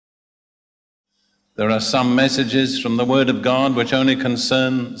There are some messages from the Word of God which only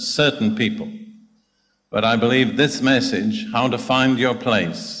concern certain people. But I believe this message, how to find your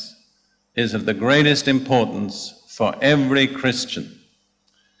place, is of the greatest importance for every Christian.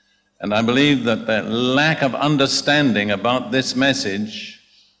 And I believe that the lack of understanding about this message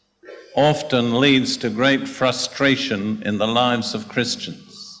often leads to great frustration in the lives of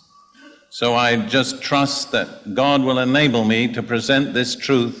Christians. So I just trust that God will enable me to present this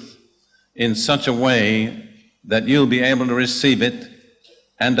truth in such a way that you'll be able to receive it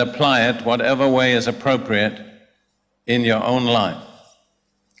and apply it whatever way is appropriate in your own life.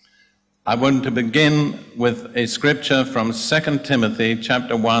 I want to begin with a scripture from 2 Timothy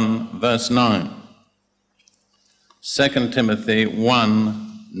chapter 1, verse 9. 2 Timothy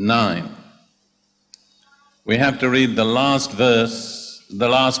 1:9. We have to read the last verse, the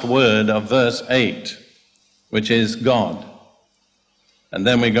last word of verse 8, which is God. And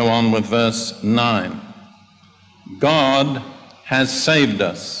then we go on with verse 9. God has saved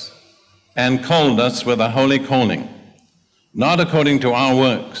us and called us with a holy calling, not according to our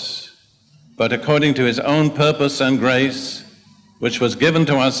works, but according to his own purpose and grace, which was given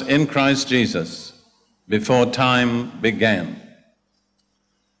to us in Christ Jesus before time began.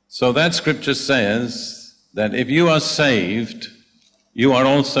 So that scripture says that if you are saved, you are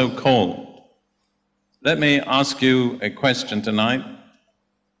also called. Let me ask you a question tonight.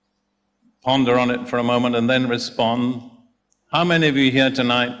 Ponder on it for a moment and then respond. How many of you here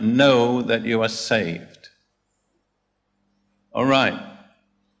tonight know that you are saved? All right.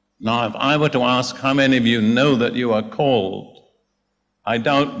 Now, if I were to ask how many of you know that you are called, I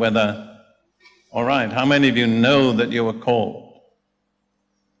doubt whether, all right, how many of you know that you are called?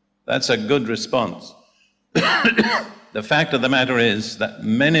 That's a good response. The fact of the matter is that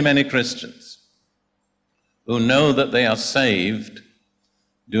many, many Christians who know that they are saved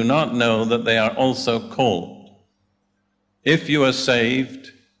do not know that they are also called. If you are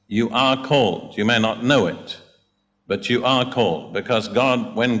saved, you are called. You may not know it, but you are called, because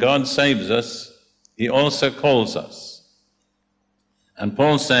God, when God saves us, he also calls us. And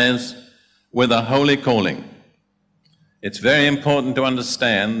Paul says, with a holy calling. It's very important to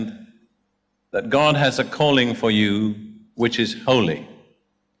understand that God has a calling for you which is holy.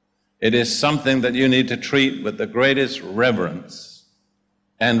 It is something that you need to treat with the greatest reverence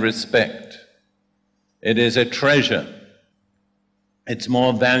and respect. It is a treasure. It's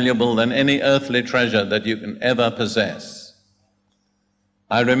more valuable than any earthly treasure that you can ever possess.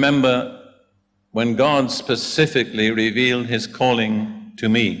 I remember when God specifically revealed his calling to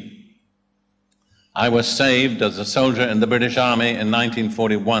me. I was saved as a soldier in the British Army in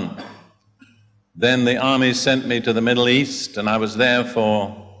 1941. Then the Army sent me to the Middle East, and I was there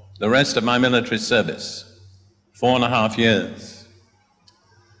for the rest of my military service, 4.5 years.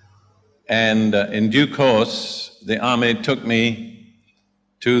 And in due course, the Army took me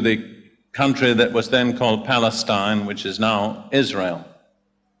to the country that was then called Palestine, which is now Israel.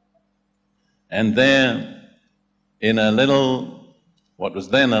 And there, in a little, what was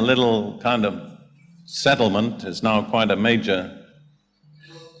then a little kind of settlement, is now quite a major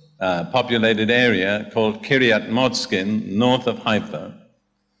populated area called Kiryat Motzkin, north of Haifa.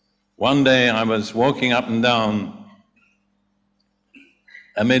 One day I was walking up and down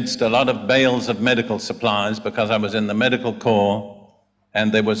amidst a lot of bales of medical supplies, because I was in the medical corps,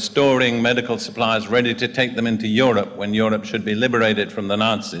 and they were storing medical supplies ready to take them into Europe when Europe should be liberated from the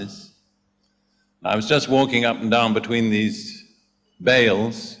Nazis. I was just walking up and down between these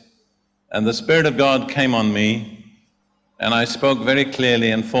bales, and the Spirit of God came on me, and I spoke very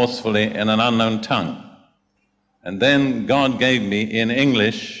clearly and forcefully in an unknown tongue. And then God gave me in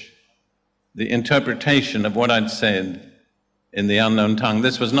English the interpretation of what I'd said in the unknown tongue.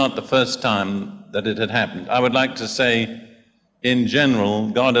 This was not the first time that it had happened. I would like to say, in general,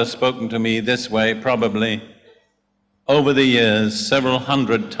 God has spoken to me this way probably over the years several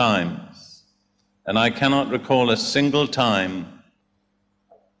hundred times, and I cannot recall a single time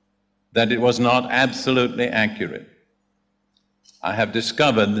that it was not absolutely accurate. I have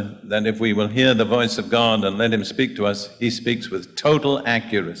discovered that if we will hear the voice of God and let him speak to us, he speaks with total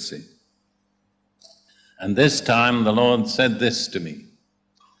accuracy. And this time the Lord said this to me.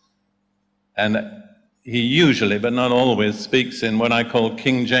 And he usually, but not always, speaks in what I call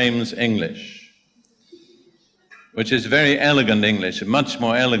King James English, which is very elegant English, much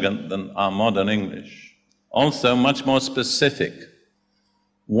more elegant than our modern English. Also much more specific.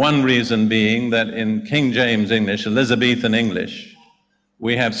 One reason being that in King James English, Elizabethan English,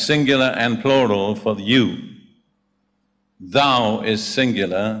 we have singular and plural for you. Thou is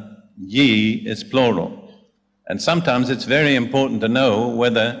singular, ye is plural. And sometimes it's very important to know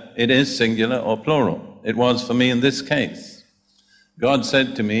whether it is singular or plural. It was for me in this case. God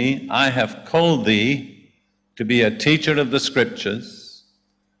said to me, I have called thee to be a teacher of the Scriptures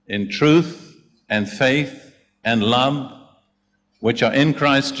in truth and faith and love, which are in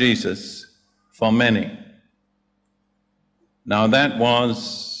Christ Jesus, for many. Now that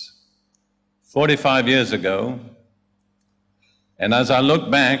was 45 years ago, and as I look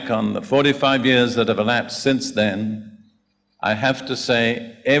back on the 45 years that have elapsed since then, I have to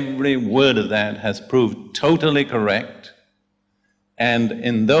say every word of that has proved totally correct, and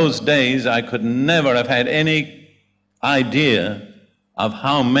in those days I could never have had any idea of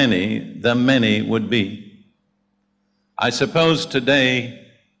how many the many would be. I suppose today,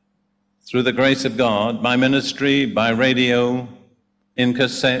 through the grace of God, my ministry by radio, in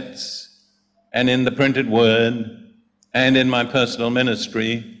cassettes, and in the printed word, and in my personal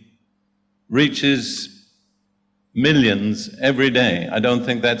ministry, reaches millions every day. I don't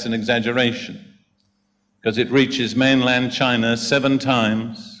think that's an exaggeration, because it reaches mainland China 7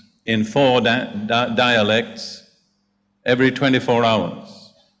 times in 4 dialects every 24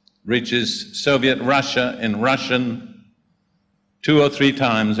 hours. Reaches Soviet Russia in Russian 2 or 3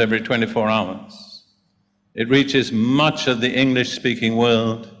 times every 24 hours. It reaches much of the English-speaking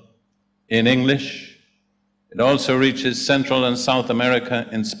world in English. It also reaches Central and South America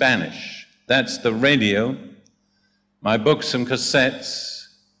in Spanish. That's the radio. My books and cassettes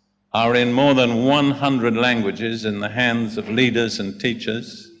are in more than 100 languages in the hands of leaders and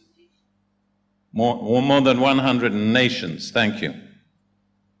teachers. More than 100 nations, thank you.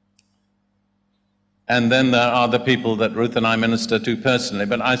 And then there are the people that Ruth and I minister to personally,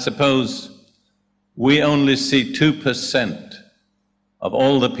 but I suppose we only see 2% of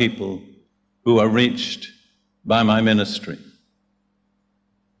all the people who are reached by my ministry.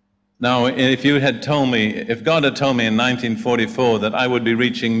 Now, if you had told me, if God had told me in 1944 that I would be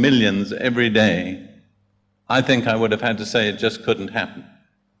reaching millions every day, I think I would have had to say it just couldn't happen.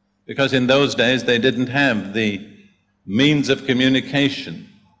 Because in those days they didn't have the means of communication.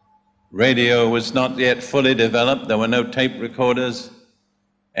 Radio was not yet fully developed, there were no tape recorders,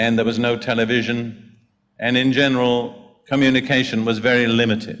 and there was no television, and in general, communication was very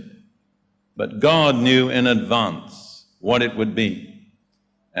limited. But God knew in advance what it would be.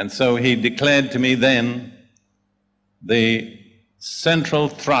 And so He declared to me then the central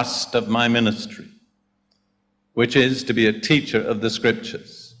thrust of my ministry, which is to be a teacher of the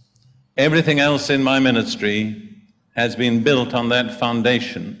Scriptures. Everything else in my ministry has been built on that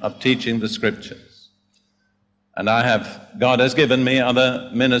foundation of teaching the Scriptures. And God has given me other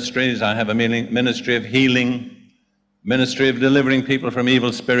ministries. I have a ministry of healing, ministry of delivering people from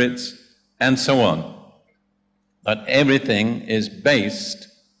evil spirits, and so on. But everything is based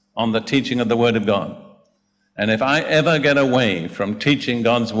on the teaching of the Word of God. And if I ever get away from teaching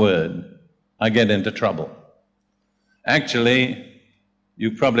God's Word, I get into trouble. Actually,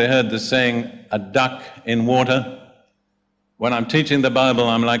 you've probably heard the saying, a duck in water. When I'm teaching the Bible,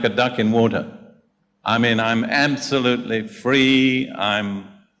 I'm like a duck in water. I mean, I'm absolutely free, I'm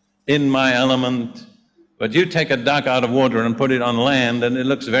in my element. But you take a duck out of water and put it on land, and it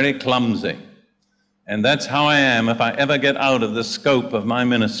looks very clumsy. And that's how I am if I ever get out of the scope of my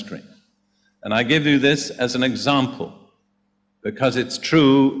ministry. And I give you this as an example, because it's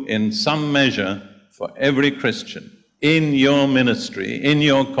true in some measure for every Christian. In your ministry, in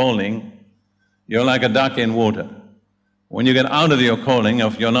your calling, you're like a duck in water. When you get out of your calling,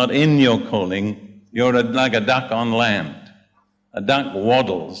 if you're not in your calling, you're like a duck on land. A duck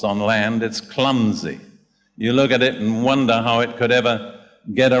waddles on land, it's clumsy. You look at it and wonder how it could ever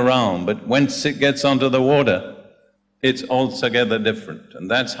get around, but once it gets onto the water, it's altogether different.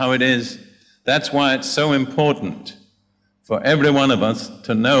 And that's how it is. That's why it's so important for every one of us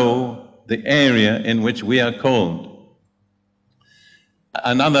to know the area in which we are called.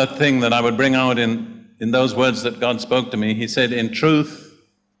 Another thing that I would bring out in those words that God spoke to me, He said, in truth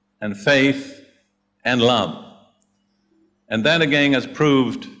and faith and love. And that again has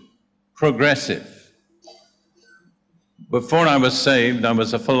proved progressive. Before I was saved, I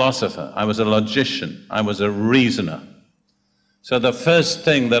was a philosopher, I was a logician, I was a reasoner. So the first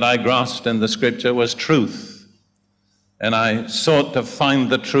thing that I grasped in the Scripture was truth. And I sought to find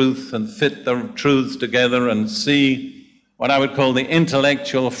the truth and fit the truths together and see what I would call the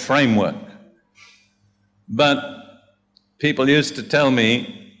intellectual framework. But people used to tell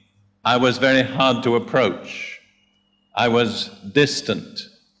me I was very hard to approach. I was distant.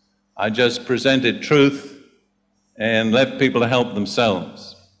 I just presented truth and left people to help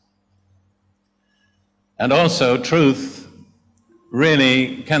themselves. And also, truth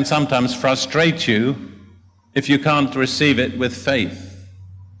really can sometimes frustrate you if you can't receive it with faith,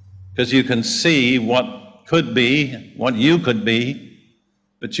 because you can see what could be, what you could be,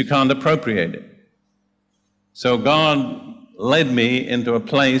 but you can't appropriate it. So God led me into a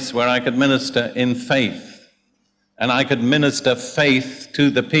place where I could minister in faith, and I could minister faith to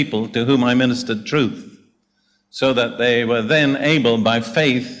the people to whom I ministered truth, so that they were then able by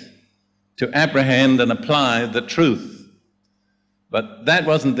faith to apprehend and apply the truth. But that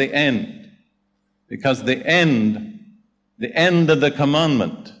wasn't the end, because the end of the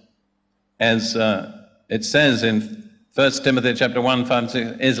commandment, as it says in 1 Timothy chapter 1, 5,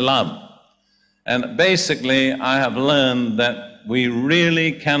 6, is love. And basically, I have learned that we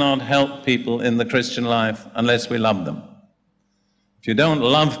really cannot help people in the Christian life unless we love them. If you don't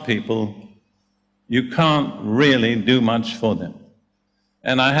love people, you can't really do much for them.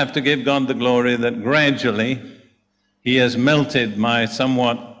 And I have to give God the glory that gradually He has melted my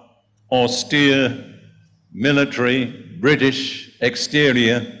somewhat austere, military, British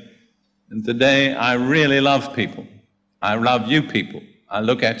exterior. And today I really love people. I love you people. I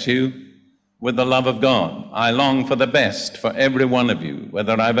look at you with the love of God. I long for the best for every one of you,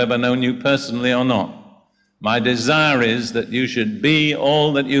 whether I've ever known you personally or not. My desire is that you should be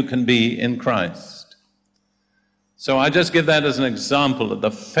all that you can be in Christ. So I just give that as an example of the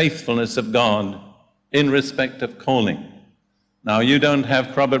faithfulness of God in respect of calling. Now, you don't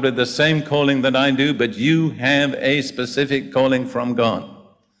have probably the same calling that I do, but you have a specific calling from God.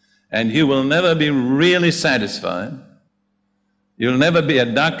 And you will never be really satisfied. You'll never be a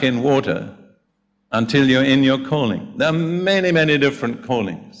duck in water until you're in your calling. There are many, many different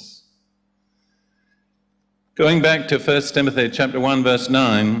callings. Going back to 1 Timothy chapter 1, verse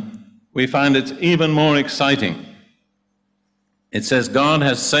 9, we find it's even more exciting. It says, God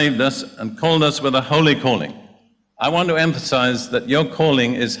has saved us and called us with a holy calling. I want to emphasize that your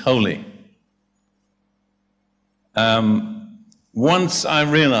calling is holy. Once I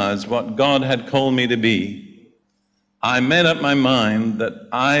realized what God had called me to be, I made up my mind that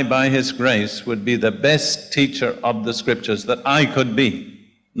I, by His grace, would be the best teacher of the Scriptures that I could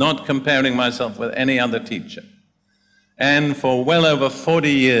be, not comparing myself with any other teacher. And for well over 40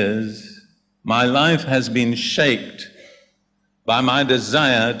 years, my life has been shaped by my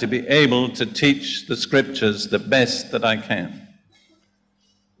desire to be able to teach the Scriptures the best that I can.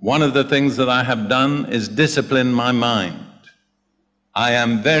 One of the things that I have done is discipline my mind. I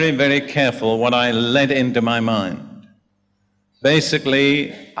am very, very careful what I let into my mind.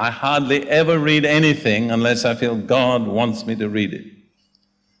 Basically, I hardly ever read anything unless I feel God wants me to read it.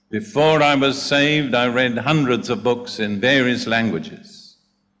 Before I was saved, I read hundreds of books in various languages.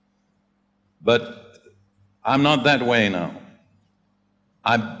 But I'm not that way now.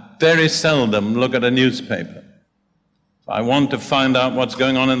 I very seldom look at a newspaper. If I want to find out what's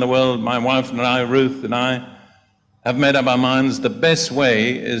going on in the world, my wife and I, Ruth and I, have made up our minds the best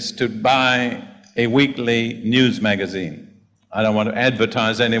way is to buy a weekly news magazine. I don't want to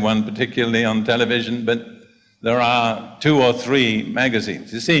advertise anyone particularly on television, but there are 2 or 3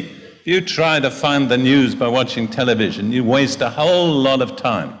 magazines. You see, if you try to find the news by watching television, you waste a whole lot of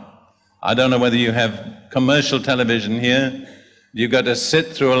time. I don't know whether you have commercial television here. You've got to sit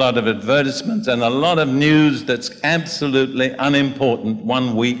through a lot of advertisements and a lot of news that's absolutely unimportant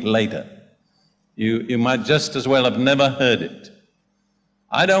 1 week later. You might just as well have never heard it.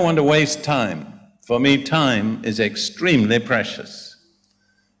 I don't want to waste time. For me, time is extremely precious.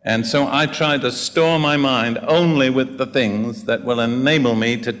 And so I try to store my mind only with the things that will enable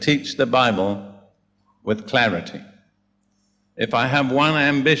me to teach the Bible with clarity. If I have one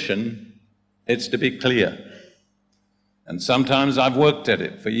ambition, it's to be clear. And sometimes I've worked at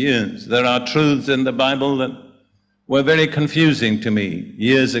it for years. There are truths in the Bible that were very confusing to me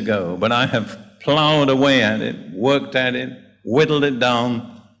years ago, but I have plowed away at it, worked at it, whittled it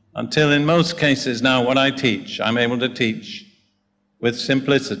down, until in most cases now what I teach, I'm able to teach with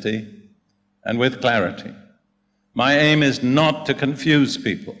simplicity and with clarity. My aim is not to confuse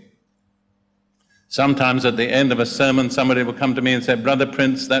people. Sometimes at the end of a sermon, somebody will come to me and say, Brother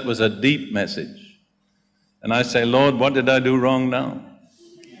Prince, that was a deep message. And I say, Lord, what did I do wrong now?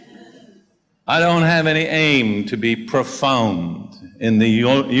 I don't have any aim to be profound in the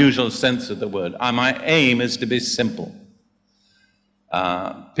usual sense of the word. My aim is to be simple.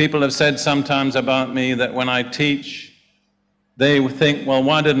 People have said sometimes about me that when I teach, they think, well,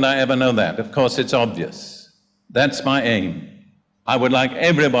 why didn't I ever know that? Of course, it's obvious. That's my aim. I would like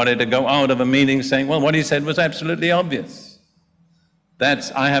everybody to go out of a meeting saying, well, what he said was absolutely obvious.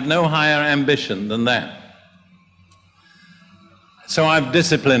 I have no higher ambition than that. So I've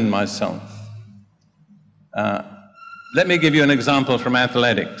disciplined myself. Let me give you an example from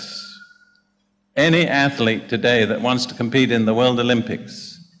athletics. Any athlete today that wants to compete in the World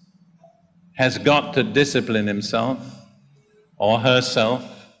Olympics has got to discipline himself or herself.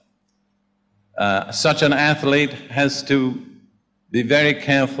 Such an athlete has to be very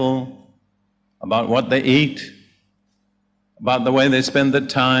careful about what they eat, about the way they spend their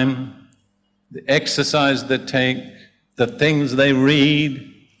time, the exercise they take, the things they read.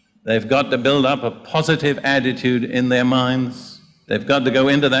 They've got to build up a positive attitude in their minds. They've got to go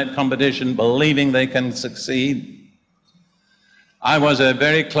into that competition believing they can succeed. I was a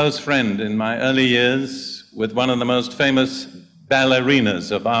very close friend in my early years with one of the most famous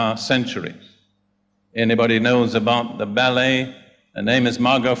ballerinas of our century. Anybody knows about the ballet? Her name is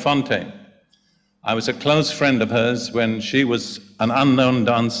Margot Fonteyn. I was a close friend of hers when she was an unknown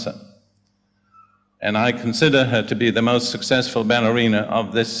dancer. And I consider her to be the most successful ballerina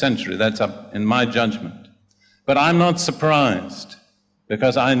of this century. That's up in my judgment. But I'm not surprised,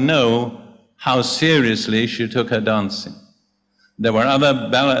 because I know how seriously she took her dancing. There were other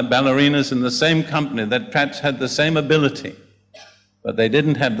ballerinas in the same company that perhaps had the same ability, but they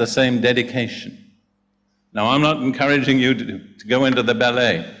didn't have the same dedication. Now, I'm not encouraging you to go into the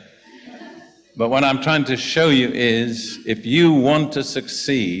ballet, but what I'm trying to show you is, if you want to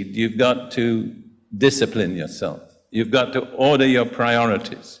succeed, you've got to discipline yourself. You've got to order your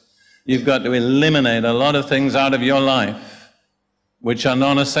priorities. You've got to eliminate a lot of things out of your life which are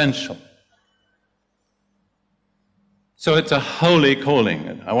non-essential. So it's a holy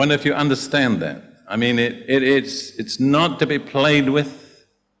calling. I wonder if you understand that. I mean, it's not to be played with.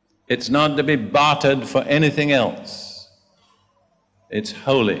 It's not to be bartered for anything else. It's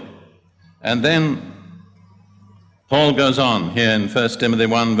holy. And then Paul goes on here in 1 Timothy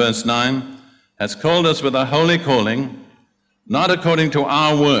 1, verse 9, has called us with a holy calling, not according to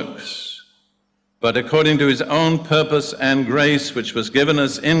our works, but according to his own purpose and grace, which was given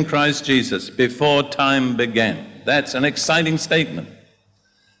us in Christ Jesus before time began. That's an exciting statement.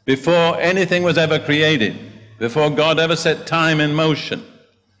 Before anything was ever created, before God ever set time in motion,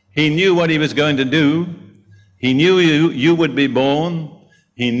 he knew what he was going to do. He knew you would be born.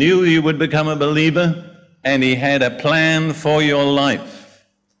 He knew you would become a believer, and he had a plan for your life.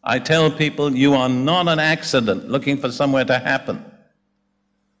 I tell people, you are not an accident looking for somewhere to happen.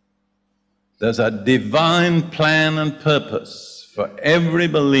 There's a divine plan and purpose for every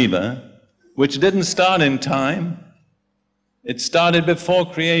believer, which didn't start in time. It started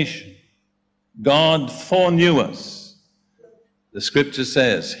before creation. God foreknew us. The scripture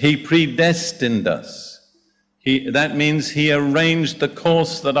says he predestined us. That means he arranged the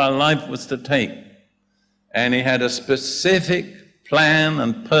course that our life was to take. And he had a specific plan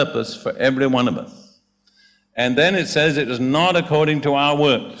and purpose for every one of us. And then it says it is not according to our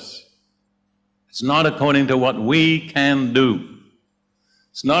works. It's not according to what we can do.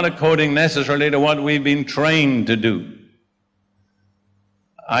 It's not according necessarily to what we've been trained to do.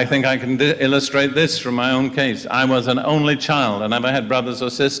 I think I can illustrate this from my own case. I was an only child. I never had brothers or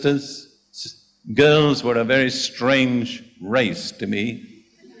sisters. Girls were a very strange race to me.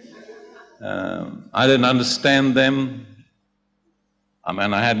 I didn't understand them. I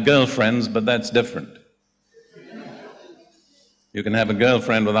mean, I had girlfriends, but that's different. You can have a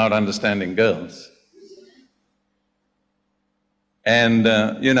girlfriend without understanding girls. And,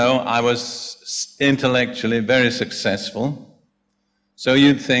 I was intellectually very successful. So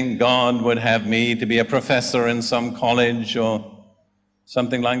you'd think God would have me to be a professor in some college or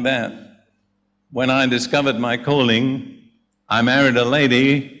something like that. When I discovered my calling, I married a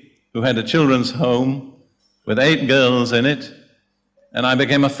lady who had a children's home with 8 girls in it, and I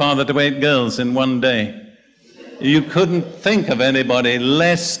became a father to 8 girls in one day. You couldn't think of anybody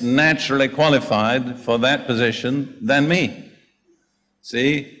less naturally qualified for that position than me.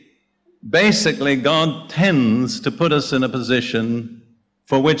 See, basically God tends to put us in a position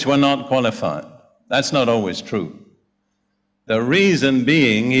for which we're not qualified. That's not always true. The reason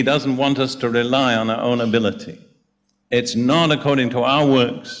being, he doesn't want us to rely on our own ability. It's not according to our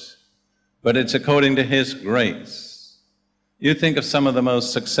works, but it's according to his grace. You think of some of the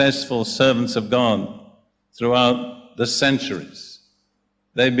most successful servants of God throughout the centuries.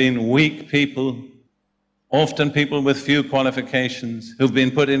 They've been weak people, often people with few qualifications, who've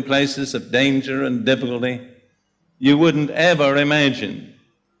been put in places of danger and difficulty. You wouldn't ever imagine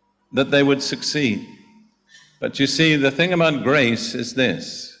that they would succeed. But you see, the thing about grace is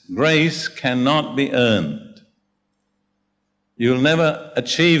this: grace cannot be earned. You'll never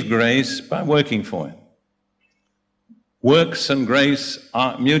achieve grace by working for it. Works and grace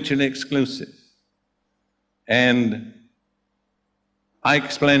are mutually exclusive. And I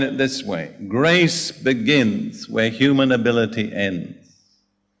explain it this way: grace begins where human ability ends.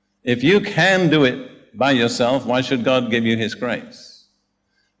 If you can do it by yourself, why should God give you His grace?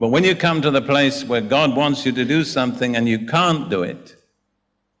 But when you come to the place where God wants you to do something and you can't do it,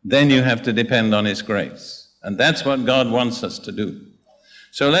 then you have to depend on His grace. And that's what God wants us to do.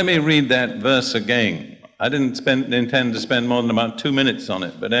 So let me read that verse again. I didn't intend to spend more than about 2 minutes on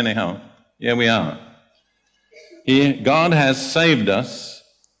it, but anyhow, here we are. God has saved us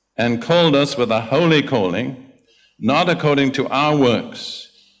and called us with a holy calling, not according to our works,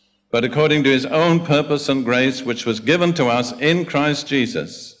 but according to His own purpose and grace, which was given to us in Christ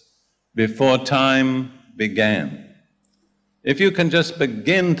Jesus before time began. If you can just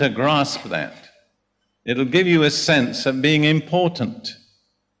begin to grasp that, it'll give you a sense of being important.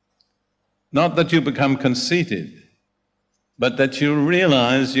 Not that you become conceited, but that you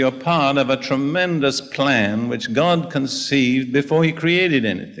realize you're part of a tremendous plan which God conceived before He created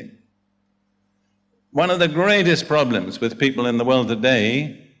anything. One of the greatest problems with people in the world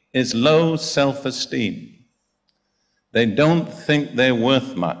today is low self-esteem. They don't think they're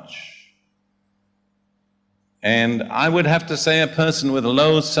worth much. And I would have to say a person with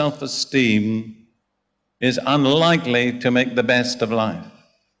low self-esteem is unlikely to make the best of life.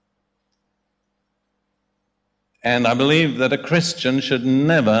 And I believe that a Christian should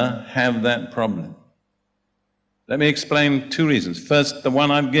never have that problem. Let me explain 2 reasons. First, the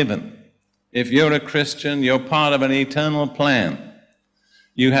one I've given. If you're a Christian, you're part of an eternal plan.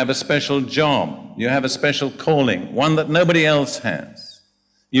 You have a special job. You have a special calling, one that nobody else has.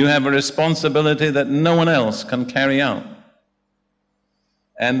 You have a responsibility that no one else can carry out.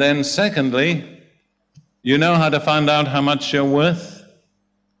 And then secondly, you know how to find out how much you're worth?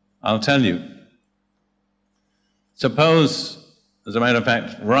 I'll tell you. Suppose, as a matter of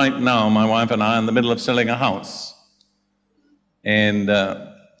fact, right now my wife and I are in the middle of selling a house. And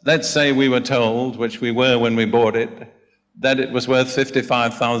let's say we were told, which we were when we bought it, that it was worth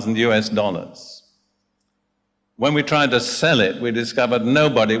 55,000 US dollars. When we tried to sell it, we discovered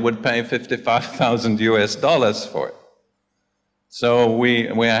nobody would pay 55,000 US dollars for it. So we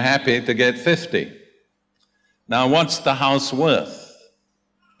are happy to get 50. Now, what's the house worth?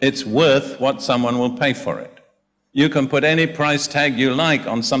 It's worth what someone will pay for it. You can put any price tag you like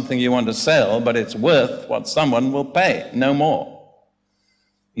on something you want to sell, but it's worth what someone will pay, no more.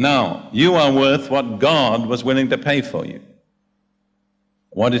 Now, you are worth what God was willing to pay for you.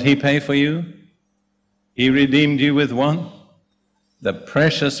 What did He pay for you? He redeemed you with what? The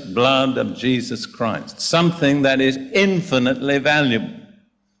precious blood of Jesus Christ. Something that is infinitely valuable.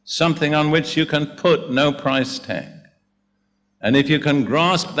 Something on which you can put no price tag. And if you can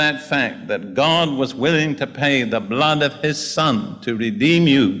grasp that fact that God was willing to pay the blood of His Son to redeem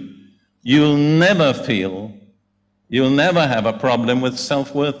you, you'll never have a problem with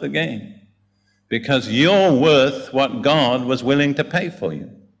self-worth again. Because you're worth what God was willing to pay for you.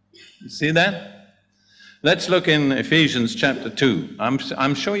 You see that? Let's look in Ephesians chapter 2.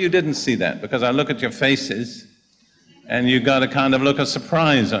 I'm sure you didn't see that because I look at your faces and you got a kind of look of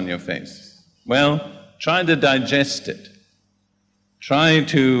surprise on your face. Well, try to digest it. Try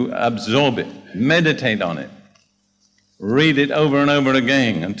to absorb it. Meditate on it. Read it over and over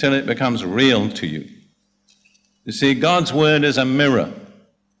again until it becomes real to you. You see, God's Word is a mirror.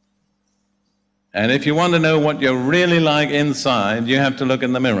 And if you want to know what you're really like inside, you have to look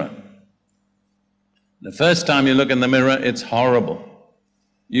in the mirror. The first time you look in the mirror, it's horrible.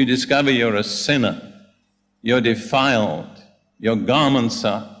 You discover you're a sinner. You're defiled. Your garments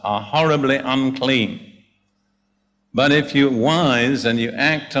are horribly unclean. But if you're wise and you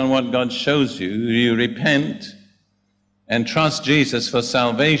act on what God shows you, you repent and trust Jesus for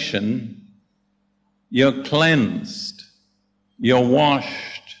salvation, you're cleansed. You're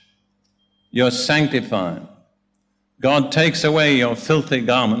washed. You're sanctified. God takes away your filthy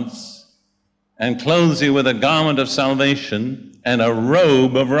garments and clothes you with a garment of salvation and a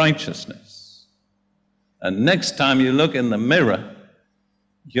robe of righteousness. And next time you look in the mirror,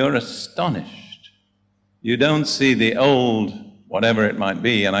 you're astonished. You don't see the old, whatever it might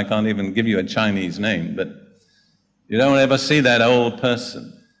be, and I can't even give you a Chinese name, but you don't ever see that old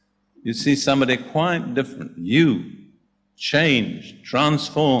person. You see somebody quite different. You, changed,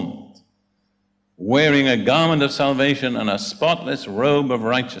 transformed, wearing a garment of salvation and a spotless robe of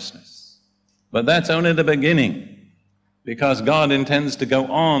righteousness. But that's only the beginning, because God intends to go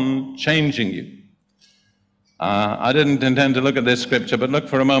on changing you. I didn't intend to look at this scripture, but look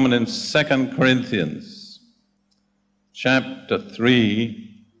for a moment in 2 Corinthians chapter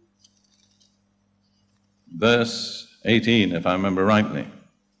 3, verse 18, if I remember rightly.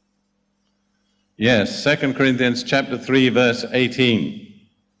 Yes, 2 Corinthians chapter 3, verse 18.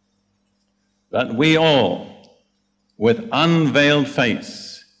 That we all, with unveiled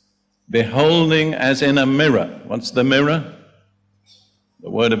face, beholding as in a mirror. What's the mirror? The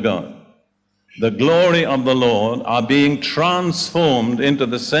Word of God. The glory of the Lord, are being transformed into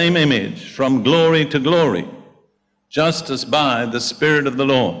the same image from glory to glory, just as by the Spirit of the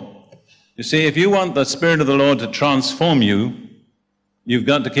Lord. You see, if you want the Spirit of the Lord to transform you, you've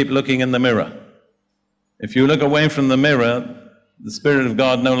got to keep looking in the mirror. If you look away from the mirror, the Spirit of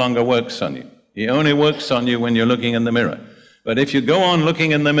God no longer works on you. He only works on you when you're looking in the mirror. But if you go on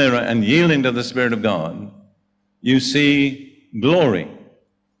looking in the mirror and yielding to the Spirit of God, you see glory.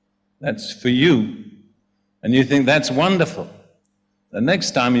 That's for you. And you think that's wonderful. The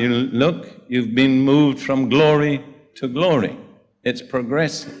next time you look, you've been moved from glory to glory. It's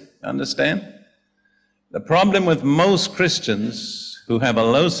progressive. Understand? The problem with most Christians who have a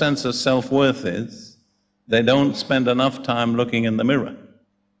low sense of self-worth is they don't spend enough time looking in the mirror.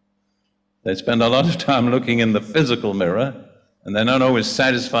 They spend a lot of time looking in the physical mirror, and they're not always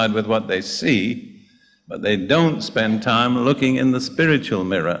satisfied with what they see, but they don't spend time looking in the spiritual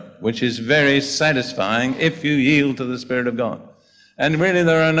mirror, which is very satisfying if you yield to the Spirit of God. And really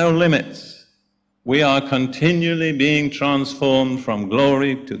there are no limits. We are continually being transformed from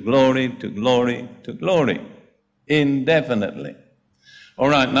glory to glory to glory to glory, indefinitely. All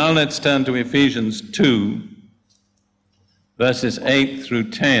right, now let's turn to Ephesians 2, verses 8 through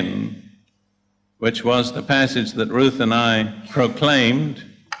 10, which was the passage that Ruth and I proclaimed.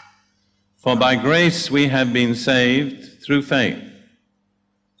 For by grace we have been saved through faith,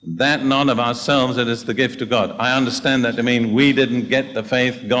 that not of ourselves, it is the gift of God. I understand that to mean we didn't get the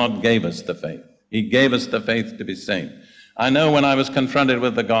faith, God gave us the faith. He gave us the faith to be saved. I know when I was confronted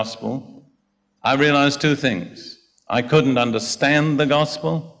with the gospel, I realized two things. I couldn't understand the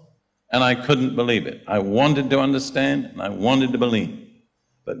gospel, and I couldn't believe it. I wanted to understand, and I wanted to believe.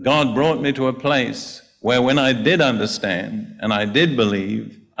 But God brought me to a place where when I did understand, and I did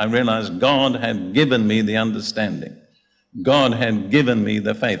believe, I realized God had given me the understanding. God had given me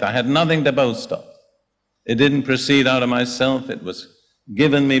the faith. I had nothing to boast of. It didn't proceed out of myself. It was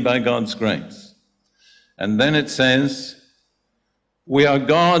given me by God's grace. And then it says, we are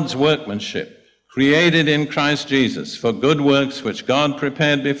God's workmanship, created in Christ Jesus for good works which God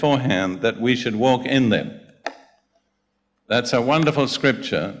prepared beforehand that we should walk in them. That's a wonderful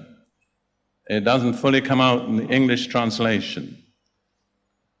scripture. It doesn't fully come out in the English translation.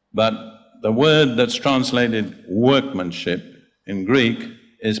 But the word that's translated workmanship in Greek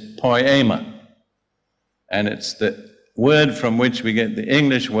is poema. And it's the word from which we get the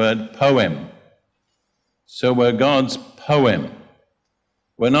English word poem. So we're God's poem.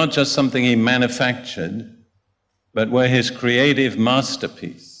 We're not just something He manufactured, but we're His creative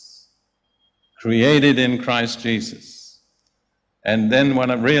masterpiece, created in Christ Jesus. And then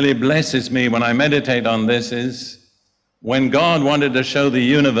what really blesses me when I meditate on this is when God wanted to show the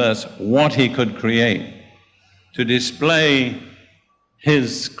universe what He could create, to display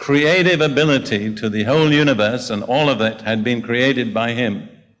His creative ability to the whole universe, and all of it had been created by Him.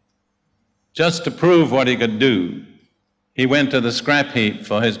 Just to prove what He could do, He went to the scrap heap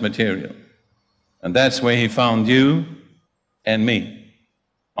for His material. And that's where He found you and me,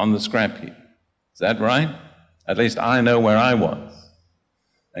 on the scrap heap. Is that right? At least I know where I was.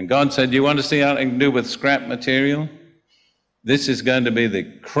 And God said, you want to see what I can do with scrap material? This is going to be the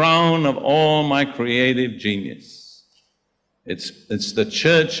crown of all my creative genius. It's the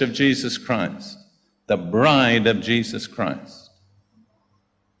church of Jesus Christ, the bride of Jesus Christ.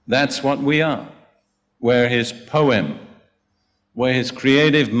 That's what we are. We're His poem. We're His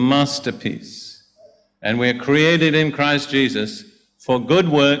creative masterpiece. And we're created in Christ Jesus for good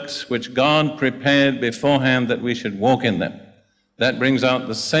works which God prepared beforehand that we should walk in them. That brings out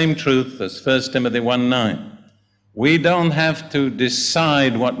the same truth as 1 Timothy 1:9. We don't have to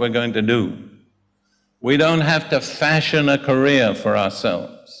decide what we're going to do. We don't have to fashion a career for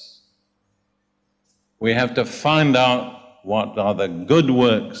ourselves. We have to find out what are the good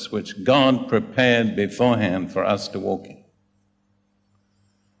works which God prepared beforehand for us to walk in.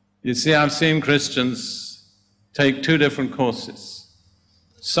 You see, I've seen Christians take two different courses.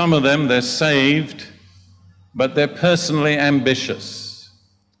 Some of them, they're saved, but they're personally ambitious.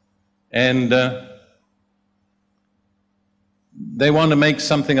 And they want to make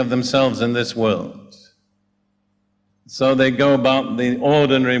something of themselves in this world. So they go about the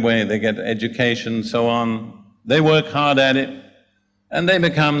ordinary way. They get education and so on. They work hard at it, and they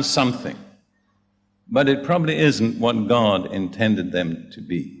become something. But it probably isn't what God intended them to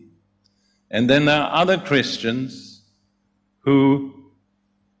be. And then there are other Christians who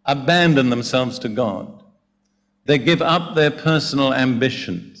abandon themselves to God. They give up their personal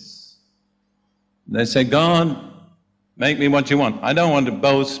ambitions. They say, God, make me what you want. I don't want to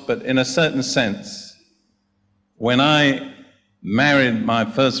boast, but in a certain sense, when I married my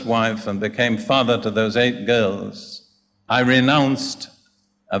first wife and became father to those 8 girls, I renounced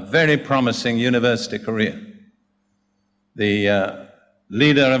a very promising university career. The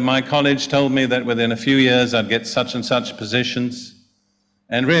leader of my college told me that within a few years I'd get such and such positions,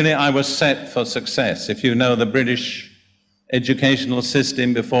 and really I was set for success. If you know the British educational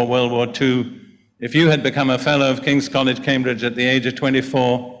system before World War II, if you had become a fellow of King's College, Cambridge at the age of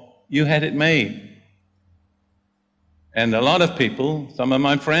 24, you had it made. And a lot of people, some of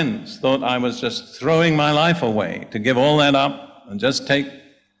my friends, thought I was just throwing my life away to give all that up and just take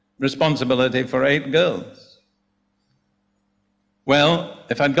responsibility for 8 girls. Well,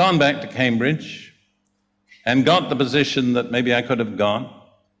 if I'd gone back to Cambridge and got the position that maybe I could have got,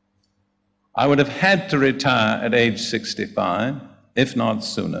 I would have had to retire at age 65, if not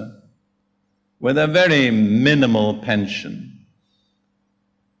sooner, with a very minimal pension.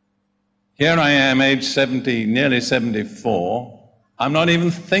 Here I am, age 70, nearly 74. I'm not even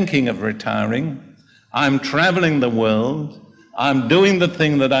thinking of retiring. I'm traveling the world. I'm doing the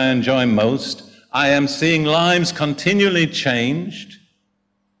thing that I enjoy most. I am seeing lives continually changed.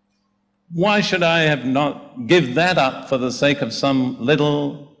 Why should I have not give that up for the sake of some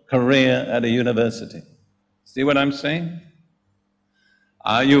little career at a university? See what I'm saying?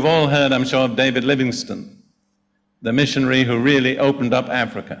 You've all heard, I'm sure, of David Livingstone, the missionary who really opened up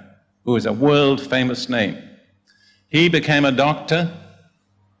Africa, who is a world-famous name. He became a doctor,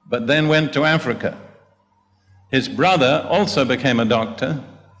 but then went to Africa. His brother also became a doctor,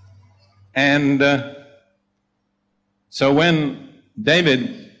 and so when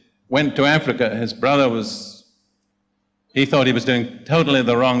David went to Africa, his brother he thought he was doing totally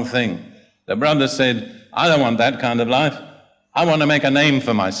the wrong thing. The brother said, I don't want that kind of life. I want to make a name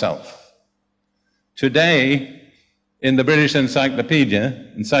for myself. Today, in the British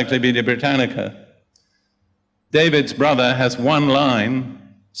Encyclopedia, Encyclopedia Britannica, David's brother has one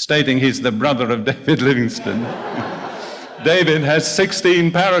line stating he's the brother of David Livingstone. David has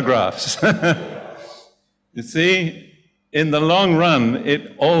 16 paragraphs. You see, in the long run,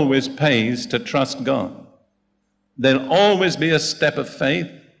 it always pays to trust God. There'll always be a step of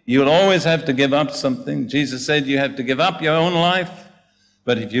faith. You'll always have to give up something. Jesus said you have to give up your own life,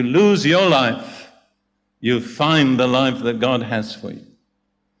 but if you lose your life, you'll find the life that God has for you,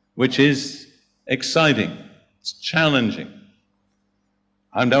 which is exciting, it's challenging.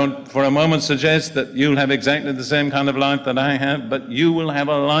 I don't for a moment suggest that you'll have exactly the same kind of life that I have, but you will have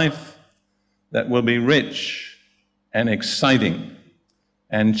a life that will be rich and exciting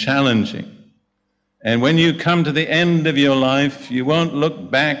and challenging. And when you come to the end of your life, you won't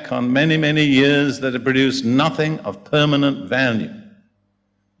look back on many, many years that have produced nothing of permanent value.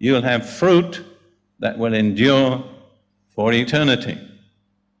 You'll have fruit that will endure for eternity.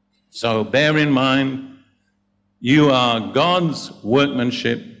 So bear in mind, you are God's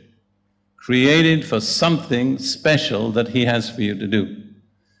workmanship, created for something special that He has for you to do.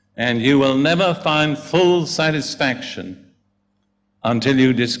 And you will never find full satisfaction until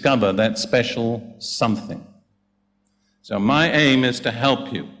you discover that special something. So my aim is to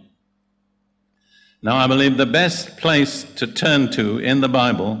help you. Now, I believe the best place to turn to in the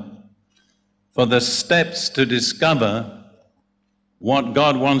Bible for the steps to discover what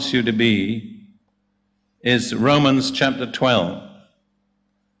God wants you to be is Romans chapter 12,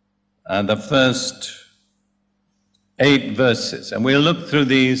 the first 8 verses. And we'll look through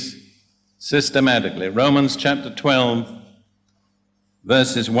these systematically. Romans chapter 12,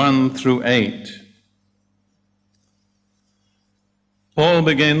 verses 1 through 8. Paul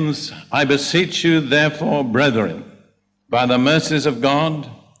begins, I beseech you, therefore, brethren, by the mercies of God,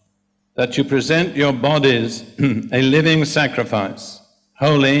 that you present your bodies a living sacrifice,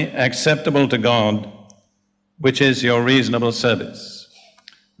 holy, acceptable to God, which is your reasonable service.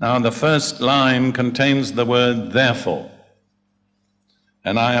 Now, the first line contains the word therefore.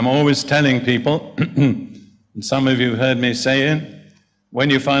 And I am always telling people, and some of you have heard me say it, when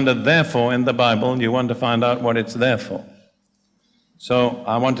you find a therefore in the Bible, you want to find out what it's there for. So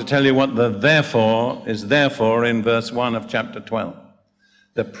I want to tell you what the therefore is there for in verse 1 of chapter 12.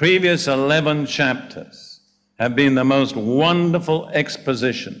 The previous 11 chapters have been the most wonderful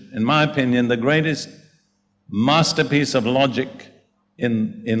exposition, in my opinion, the greatest masterpiece of logic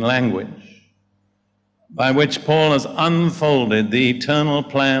in language, by which Paul has unfolded the eternal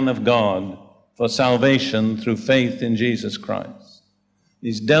plan of God for salvation through faith in Jesus Christ.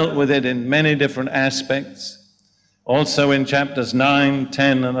 He's dealt with it in many different aspects. Also in chapters 9,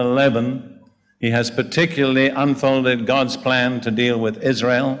 10, and 11, he has particularly unfolded God's plan to deal with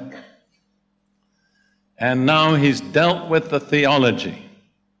Israel. and now he's dealt with the theology.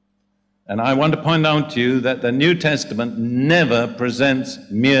 And I want to point out to you that the New Testament never presents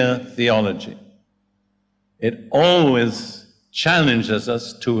mere theology. It always challenges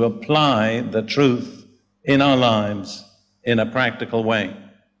us to apply the truth in our lives in a practical way.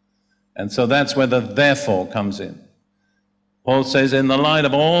 And so that's where the therefore comes in. Paul says, in the light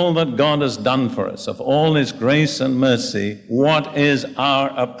of all that God has done for us, of all his grace and mercy, what is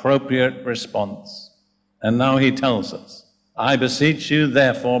our appropriate response? And now he tells us, I beseech you,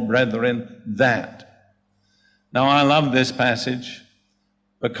 therefore, brethren, that. Now, I love this passage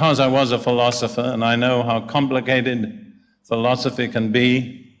because I was a philosopher and I know how complicated philosophy can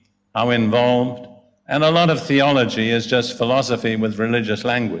be, how involved, and a lot of theology is just philosophy with religious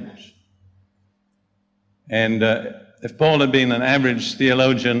language. And if Paul had been an average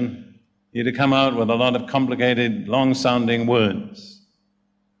theologian, he'd have come out with a lot of complicated, long-sounding words.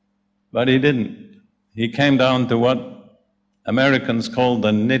 But he didn't. He came down to what Americans call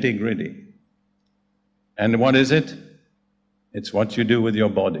the nitty-gritty. And what is it? It's what you do with your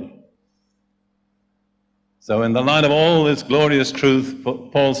body. So in the light of all this glorious truth,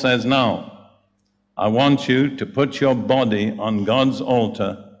 Paul says, now, I want you to put your body on God's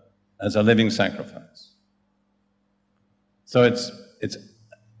altar as a living sacrifice. So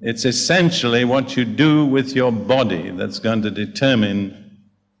it's essentially what you do with your body that's going to determine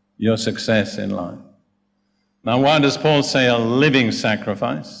your success in life. Now, why does Paul say a living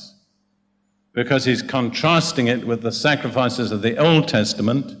sacrifice? Because he's contrasting it with the sacrifices of the Old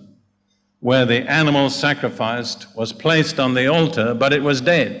Testament, where the animal sacrificed was placed on the altar, but it was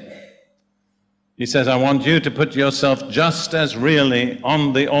dead. He says, I want you to put yourself just as really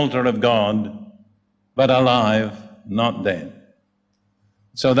on the altar of God, but alive, not dead.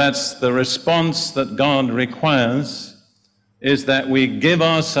 So that's the response that God requires, is that we give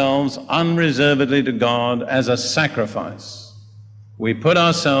ourselves unreservedly to God as a sacrifice. We put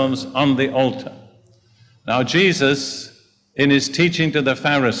ourselves on the altar. Now Jesus, in his teaching to the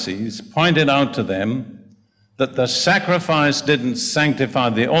Pharisees, pointed out to them that the sacrifice didn't sanctify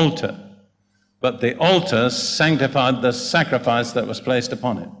the altar, but the altar sanctified the sacrifice that was placed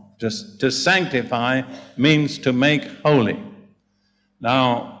upon it. Just to sanctify means to make holy.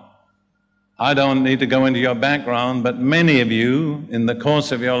 Now, I don't need to go into your background, but many of you, in the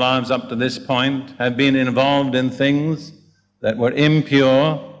course of your lives up to this point, have been involved in things that were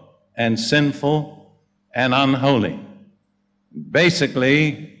impure and sinful and unholy.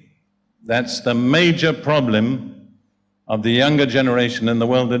 Basically, that's the major problem of the younger generation in the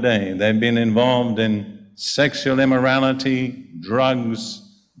world today. They've been involved in sexual immorality, drugs,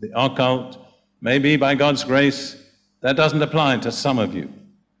 the occult. Maybe by God's grace, that doesn't apply to some of you.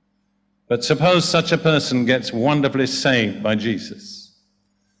 But suppose such a person gets wonderfully saved by Jesus.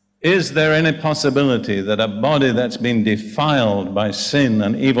 Is there any possibility that a body that's been defiled by sin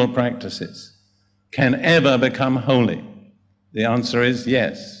and evil practices can ever become holy? The answer is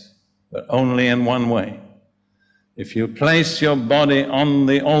yes, but only in one way. If you place your body on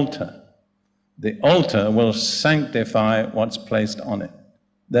the altar will sanctify what's placed on it.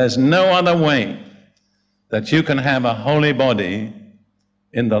 There's no other way that you can have a holy body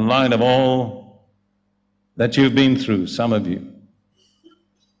in the light of all that you've been through, some of you.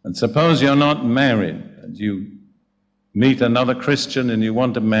 And suppose you're not married and you meet another Christian and you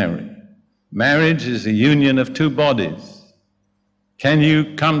want to marry. Marriage is a union of two bodies. Can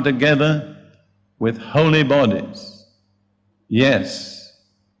you come together with holy bodies? Yes,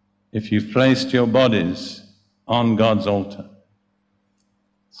 if you've placed your bodies on God's altar.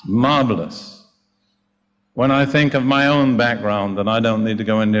 It's marvelous. When I think of my own background, and I don't need to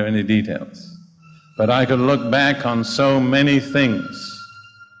go into any details, but I could look back on so many things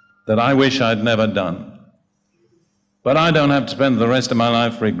that I wish I'd never done. But I don't have to spend the rest of my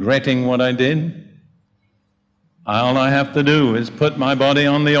life regretting what I did. All I have to do is put my body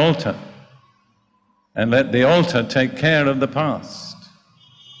on the altar and let the altar take care of the past.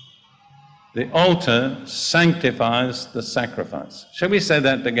 The altar sanctifies the sacrifice. Shall we say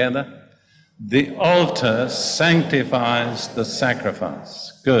that together? The altar sanctifies the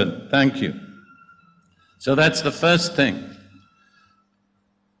sacrifice. Good, thank you. So that's the first thing.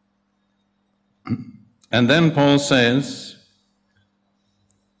 And then Paul says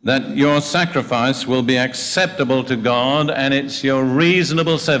that your sacrifice will be acceptable to God and it's your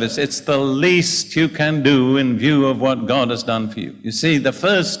reasonable service. It's the least you can do in view of what God has done for you. You see, the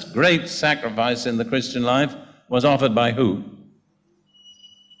first great sacrifice in the Christian life was offered by who?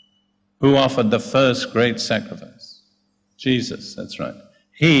 Who offered the first great sacrifice? Jesus, that's right.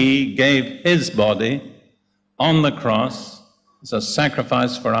 He gave his body on the cross as a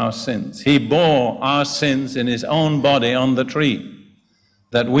sacrifice for our sins. He bore our sins in his own body on the tree,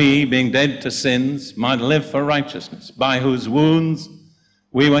 that we, being dead to sins, might live for righteousness, by whose wounds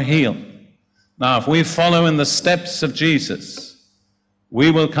we were healed. Now, if we follow in the steps of Jesus,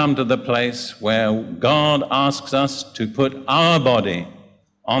 we will come to the place where God asks us to put our body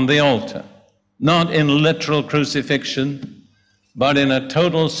on the altar, not in literal crucifixion, but in a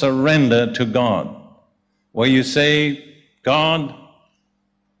total surrender to God, where you say, God,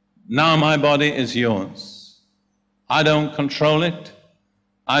 now my body is yours. I don't control it.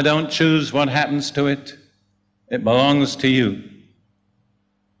 I don't choose what happens to it. It belongs to you.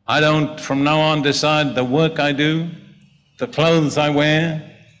 I don't from now on decide the work I do, the clothes I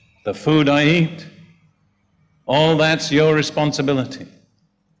wear, the food I eat. All that's your responsibility,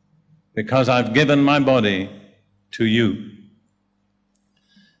 because I've given my body to you.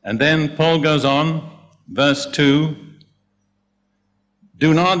 And then Paul goes on, verse 2,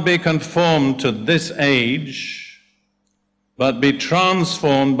 do not be conformed to this age, but be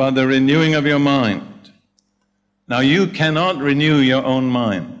transformed by the renewing of your mind. Now, you cannot renew your own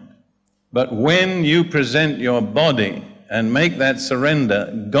mind, but when you present your body and make that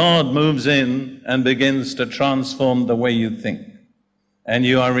surrender, God moves in and begins to transform the way you think, and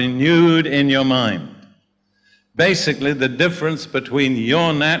you are renewed in your mind. Basically, the difference between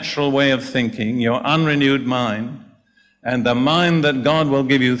your natural way of thinking, your unrenewed mind, and the mind that God will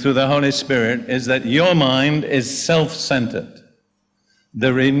give you through the Holy Spirit is that your mind is self-centered.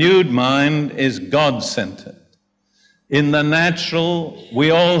 The renewed mind is God-centered. In the natural,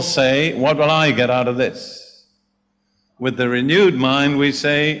 we all say, what will I get out of this? With the renewed mind, we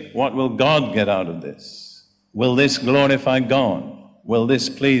say, what will God get out of this? Will this glorify God? Will this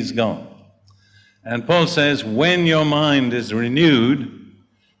please God? And Paul says, when your mind is renewed,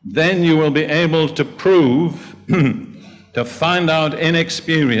 then you will be able to prove, to find out in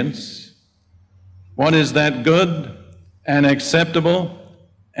experience, what is that good and acceptable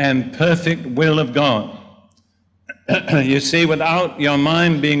and perfect will of God. You see, without your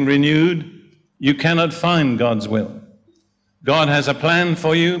mind being renewed, you cannot find God's will. God has a plan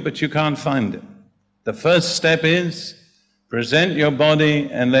for you, but you can't find it. The first step is present your body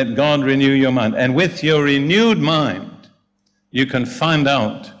and let God renew your mind. And with your renewed mind, you can find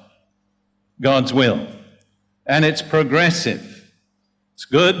out God's will. And it's progressive. It's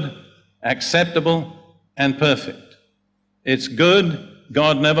good, acceptable, and perfect. It's good.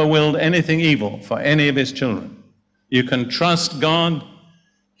 God never willed anything evil for any of his children. You can trust God.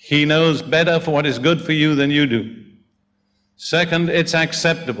 He knows better for what is good for you than you do. Second, it's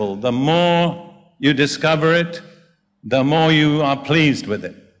acceptable. The more you discover it, the more you are pleased with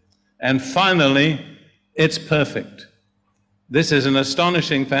it. And finally, it's perfect. This is an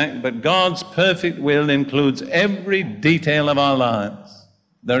astonishing fact, but God's perfect will includes every detail of our lives.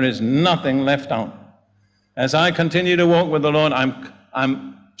 There is nothing left out. As I continue to walk with the Lord,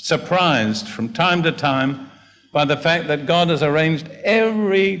 I'm surprised from time to time by the fact that God has arranged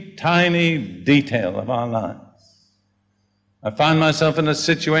every tiny detail of our lives. I find myself in a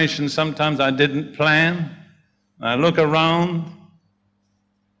situation sometimes I didn't plan. I look around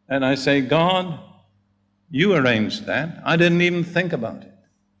and I say, God, you arranged that. I didn't even think about it.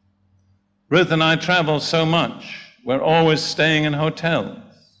 Ruth and I travel so much. We're always staying in hotels.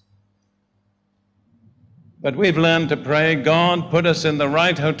 But we've learned to pray, God, put us in the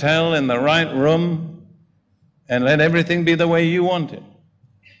right hotel, in the right room, and let everything be the way you want it.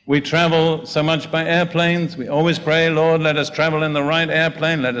 We travel so much by airplanes. We always pray, Lord, let us travel in the right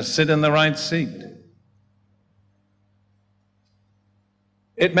airplane. Let us sit in the right seat.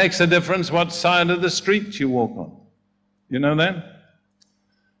 It makes a difference what side of the street you walk on. You know that?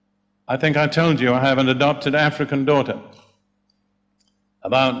 I think I told you I have an adopted African daughter.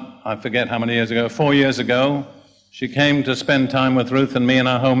 About, I forget how many years ago, 4 years ago, she came to spend time with Ruth and me in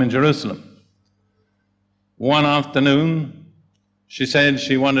our home in Jerusalem. One afternoon, she said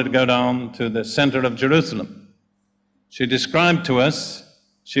she wanted to go down to the center of Jerusalem. She described to us,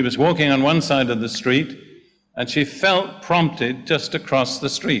 she was walking on one side of the street, and she felt prompted just to cross the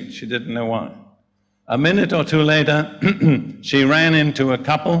street. She didn't know why. A minute or two later, she ran into a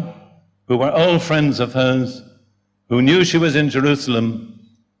couple who were old friends of hers, who knew she was in Jerusalem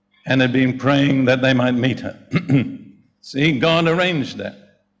and had been praying that they might meet her. See, God arranged that.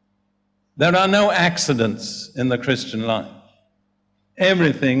 There are no accidents in the Christian life.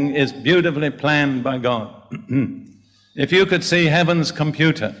 Everything is beautifully planned by God. If you could see heaven's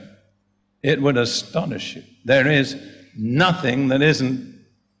computer, it would astonish you. There is nothing that isn't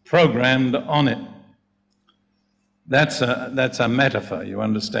programmed on it. That's a metaphor, you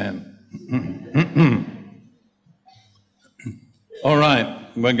understand. All right,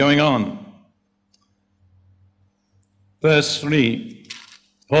 we're going on. Verse 3,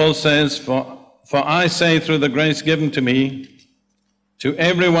 Paul says, For I say through the grace given to me, to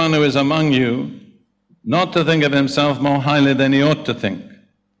everyone who is among you, not to think of himself more highly than he ought to think,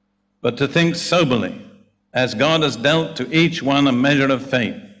 but to think soberly, as God has dealt to each one a measure of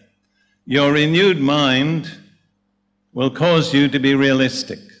faith. Your renewed mind will cause you to be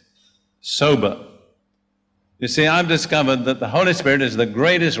realistic, sober. You see, I've discovered that the Holy Spirit is the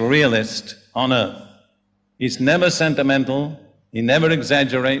greatest realist on earth. He's never sentimental, he never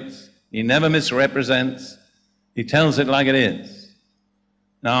exaggerates, he never misrepresents, he tells it like it is.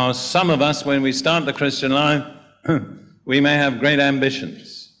 Now, some of us, when we start the Christian life, we may have great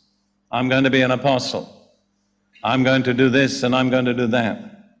ambitions. I'm going to be an apostle. I'm going to do this and I'm going to do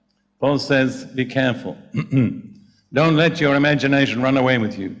that. Paul says, be careful. Don't let your imagination run away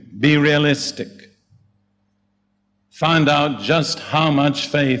with you. Be realistic. Find out just how much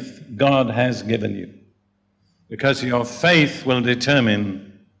faith God has given you, because your faith will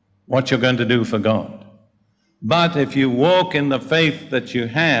determine what you're going to do for God. But if you walk in the faith that you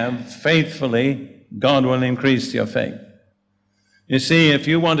have faithfully, God will increase your faith. You see, if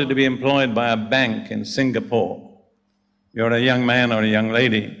you wanted to be employed by a bank in Singapore, you're a young man or a young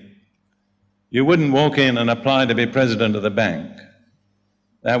lady, you wouldn't walk in and apply to be president of the bank.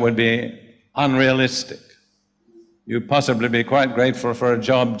 That would be unrealistic. You'd possibly be quite grateful for a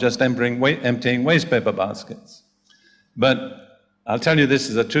job just emptying wastepaper baskets. But I'll tell you, this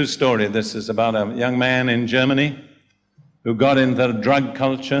is a true story. This is about a young man in Germany who got into the drug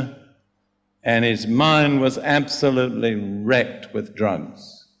culture, and his mind was absolutely wrecked with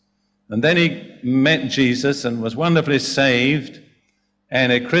drugs. And then he met Jesus and was wonderfully saved,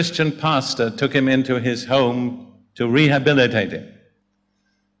 and a Christian pastor took him into his home to rehabilitate him.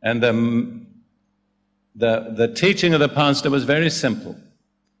 And the teaching of the pastor was very simple.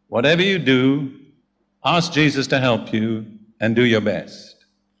 Whatever you do, ask Jesus to help you and do your best.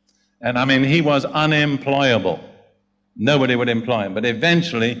 And I mean, he was unemployable. Nobody would employ him. But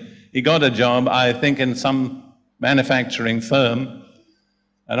eventually, he got a job, I think, in some manufacturing firm.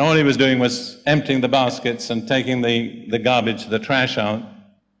 And all he was doing was emptying the baskets and taking the garbage, the trash out.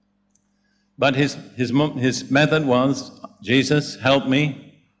 But his method was, Jesus, help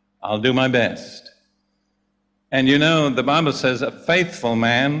me, I'll do my best. And you know, the Bible says, a faithful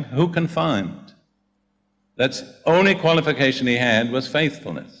man, who can find? That's the only qualification he had was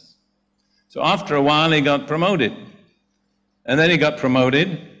faithfulness. So after a while, he got promoted. And then he got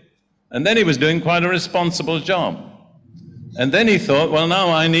promoted, and then he was doing quite a responsible job. And then he thought, well, now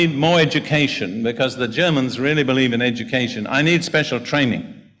I need more education, because the Germans really believe in education. I need special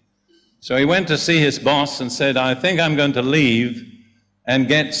training. So he went to see his boss and said, I think I'm going to leave and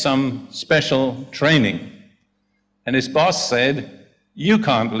get some special training. And his boss said, you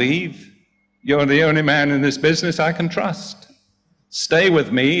can't leave. You're the only man in this business I can trust. Stay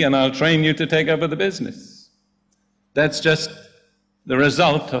with me and I'll train you to take over the business. That's just the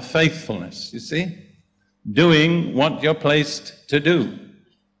result of faithfulness, you see? Doing what you're placed to do.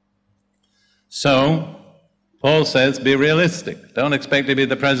 So, Paul says, be realistic. Don't expect to be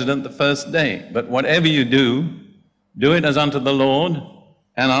the president the first day. But whatever you do it as unto the Lord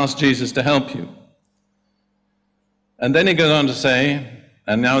and ask Jesus to help you. And then he goes on to say,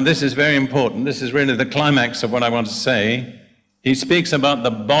 and now this is very important, this is really the climax of what I want to say. He speaks about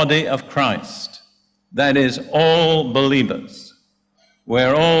the body of Christ. That is, all believers.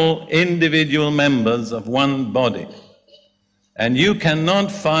 We're all individual members of one body. And you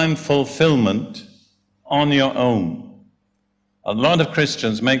cannot find fulfillment on your own. A lot of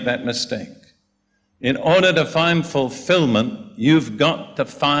Christians make that mistake. In order to find fulfillment, you've got to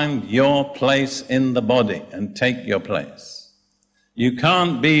find your place in the body and take your place. You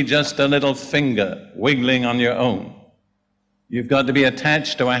can't be just a little finger wiggling on your own. You've got to be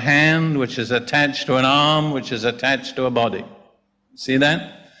attached to a hand, which is attached to an arm, which is attached to a body. See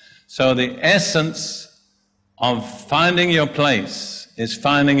that? So the essence of finding your place is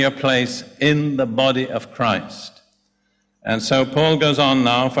finding your place in the body of Christ. And so Paul goes on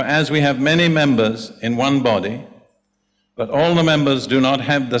now, for as we have many members in one body, but all the members do not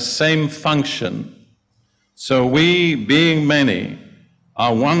have the same function, so we, being many,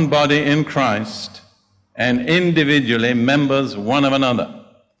 are one body in Christ, and individually members one of another.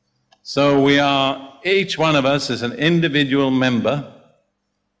 So we are, each one of us is an individual member,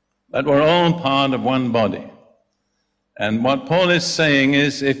 but we're all part of one body. And what Paul is saying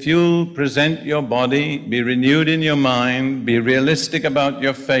is, if you present your body, be renewed in your mind, be realistic about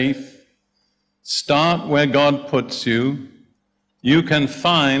your faith, start where God puts you, you can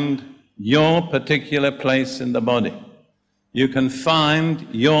find your particular place in the body. you can find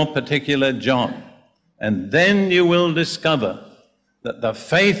your particular job. And then you will discover that the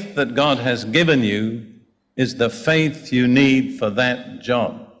faith that God has given you is the faith you need for that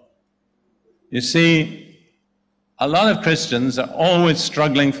job. You see, a lot of Christians are always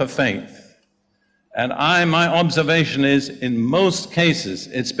struggling for faith. And my observation is, in most cases,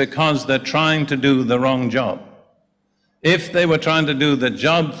 it's because they're trying to do the wrong job. If they were trying to do the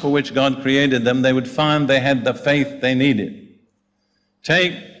job for which God created them, they would find they had the faith they needed.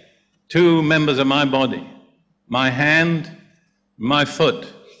 Take two members of my body, my hand, my foot.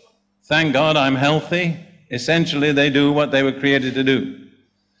 Thank God I'm healthy. Essentially, they do what they were created to do.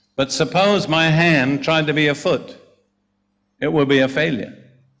 But suppose my hand tried to be a foot, it would be a failure.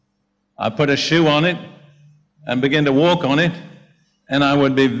 I put a shoe on it and begin to walk on it, and I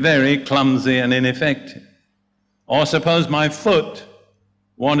would be very clumsy and ineffective. Or suppose my foot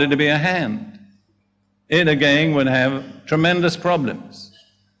wanted to be a hand. It again would have tremendous problems.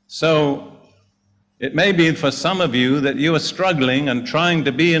 So it may be for some of you that you are struggling and trying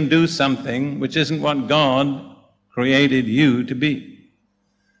to be and do something which isn't what God created you to be.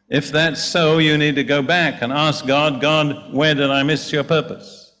 If that's so, you need to go back and ask God, God, where did I miss your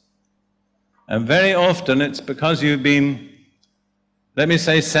purpose? And very often it's because you've been, let me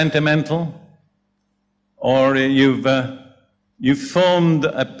say, sentimental, or you've formed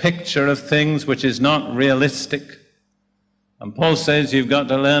a picture of things which is not realistic. And Paul says you've got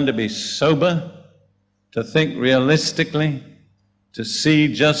to learn to be sober, to think realistically, to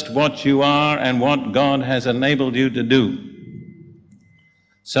see just what you are and what God has enabled you to do.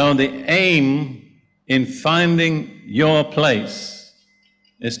 So the aim in finding your place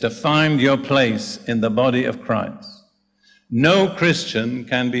is to find your place in the body of Christ. No Christian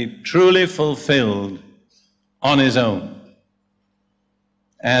can be truly fulfilled on his own.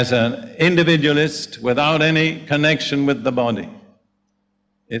 As an individualist without any connection with the body,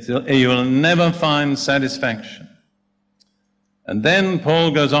 you will never find satisfaction. And then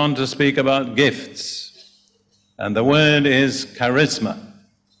Paul goes on to speak about gifts. And the word is charisma,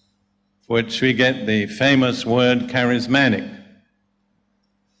 which we get the famous word charismatic.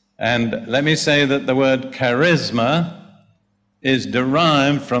 And let me say that the word charisma is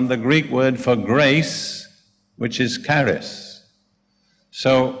derived from the Greek word for grace, which is charis.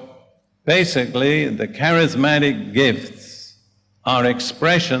 So basically, the charismatic gifts are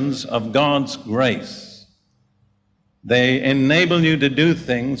expressions of God's grace. They enable you to do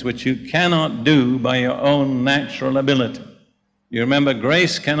things which you cannot do by your own natural ability. You remember,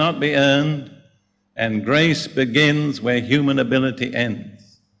 grace cannot be earned, and grace begins where human ability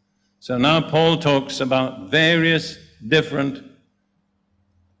ends. So now Paul talks about various different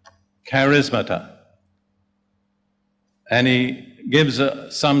charismata. And he gives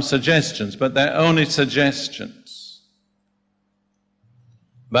some suggestions, but they're only suggestions.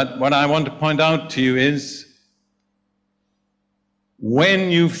 But what I want to point out to you is, when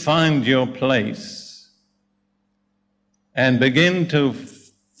you find your place and begin to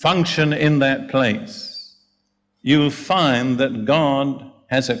function in that place, you'll find that God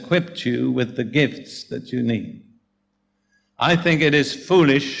has equipped you with the gifts that you need. I think it is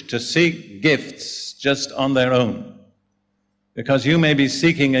foolish to seek gifts just on their own, because you may be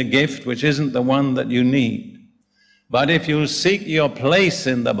seeking a gift which isn't the one that you need. But if you seek your place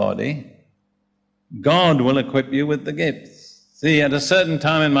in the body, God will equip you with the gifts. See, at a certain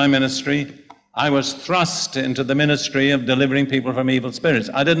time in my ministry, I was thrust into the ministry of delivering people from evil spirits.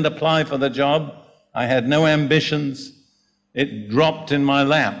 I didn't apply for the job. I had no ambitions. It dropped in my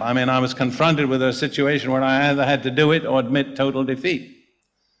lap. I mean, I was confronted with a situation where I either had to do it or admit total defeat.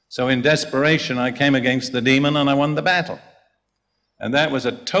 So in desperation, I came against the demon and I won the battle. And that was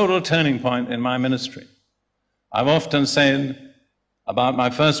a total turning point in my ministry. I've often said about my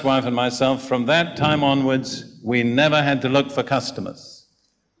first wife and myself, from that time onwards, we never had to look for customers.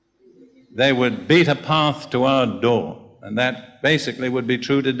 They would beat a path to our door. And that basically would be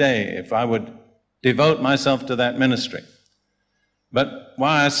true today if I would devote myself to that ministry. But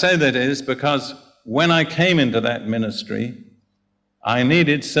why I say that is because when I came into that ministry, I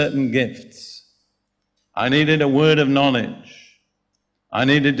needed certain gifts. I needed a word of knowledge. I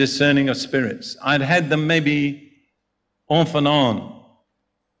needed discerning of spirits. I'd had them maybe off and on,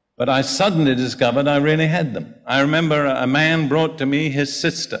 but I suddenly discovered I really had them. I remember a man brought to me his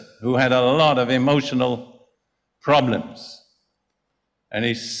sister who had a lot of emotional problems. And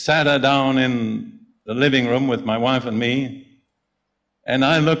he sat her down in the living room with my wife and me, and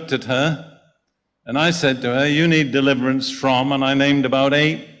I looked at her, and I said to her, you need deliverance from, and I named about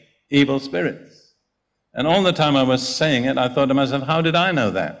 8 evil spirits. And all the time I was saying it, I thought to myself, how did I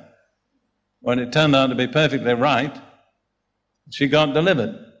know that? Well, it turned out to be perfectly right, She got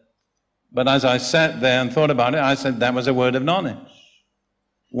delivered. But as I sat there and thought about it, I said, that was a word of knowledge.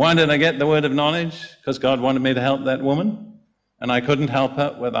 Why did I get the word of knowledge? Because God wanted me to help that woman, and I couldn't help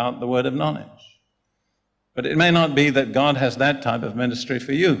her without the word of knowledge. But it may not be that God has that type of ministry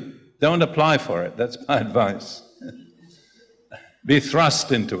for you. Don't apply for it. That's my advice. Be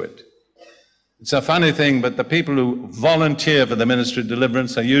thrust into it. It's a funny thing, but the people who volunteer for the ministry of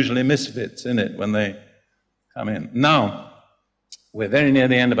deliverance are usually misfits in it when they come in. Now, we're very near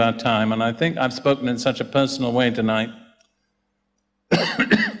the end of our time, and I think I've spoken in such a personal way tonight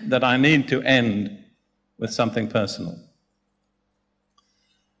that I need to end with something personal.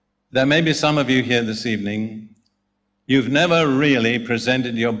 There may be some of you here this evening, you've never really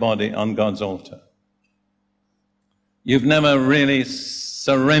presented your body on God's altar. You've never really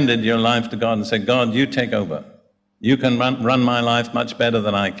surrendered your life to God and said, God, you take over. You can run my life much better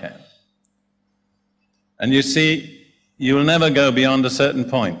than I can. And you see, you will never go beyond a certain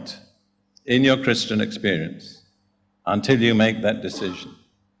point in your Christian experience until you make that decision.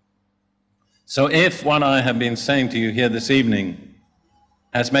 So if what I have been saying to you here this evening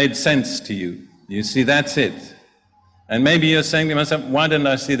has made sense to you, you see, that's it. And maybe you're saying to yourself, why didn't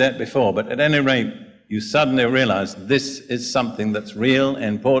I see that before? But at any rate, you suddenly realize this is something that's real,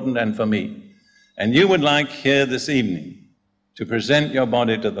 important, and for me. And you would like here this evening to present your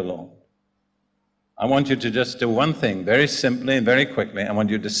body to the Lord. I want you to just do one thing, very simply and very quickly. I want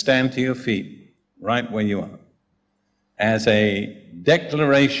you to stand to your feet right where you are as a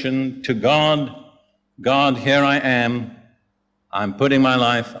declaration to God, God, here I am. I'm putting my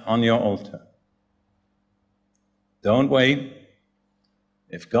life on your altar. Don't wait.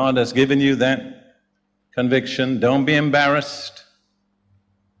 If God has given you that conviction, don't be embarrassed.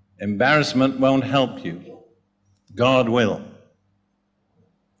 Embarrassment won't help you. God will.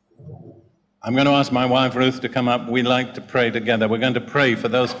 I'm going to ask my wife Ruth to come up. We'd like to pray together. We're going to pray for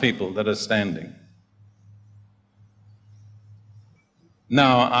those people that are standing.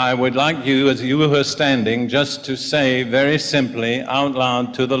 Now, I would like you, as you who are standing, just to say very simply out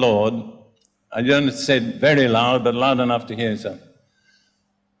loud to the Lord. I don't say it very loud, but loud enough to hear yourself.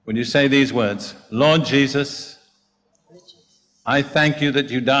 Would you say these words? Lord Jesus, I thank you that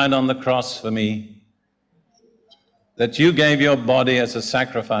you died on the cross for me, that you gave your body as a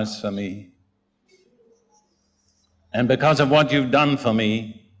sacrifice for me. And because of what you've done for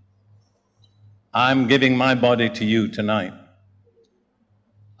me, I'm giving my body to you tonight.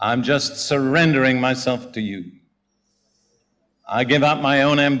 I'm just surrendering myself to you. I give up my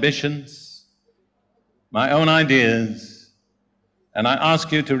own ambitions, my own ideas, and I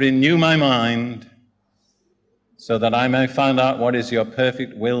ask you to renew my mind so that I may find out what is your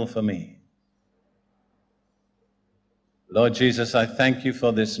perfect will for me. Lord Jesus, I thank you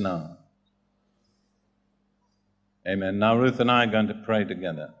for this now. Amen. Now Ruth and I are going to pray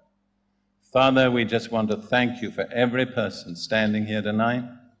together. Father, we just want to thank you for every person standing here tonight.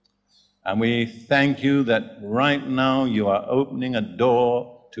 And we thank you that right now you are opening a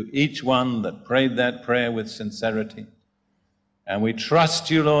door to each one that prayed that prayer with sincerity. And we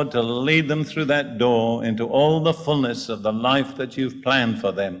trust you, Lord, to lead them through that door into all the fullness of the life that you've planned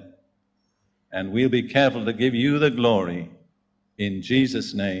for them. And we'll be careful to give you the glory. In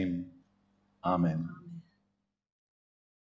Jesus' name, amen.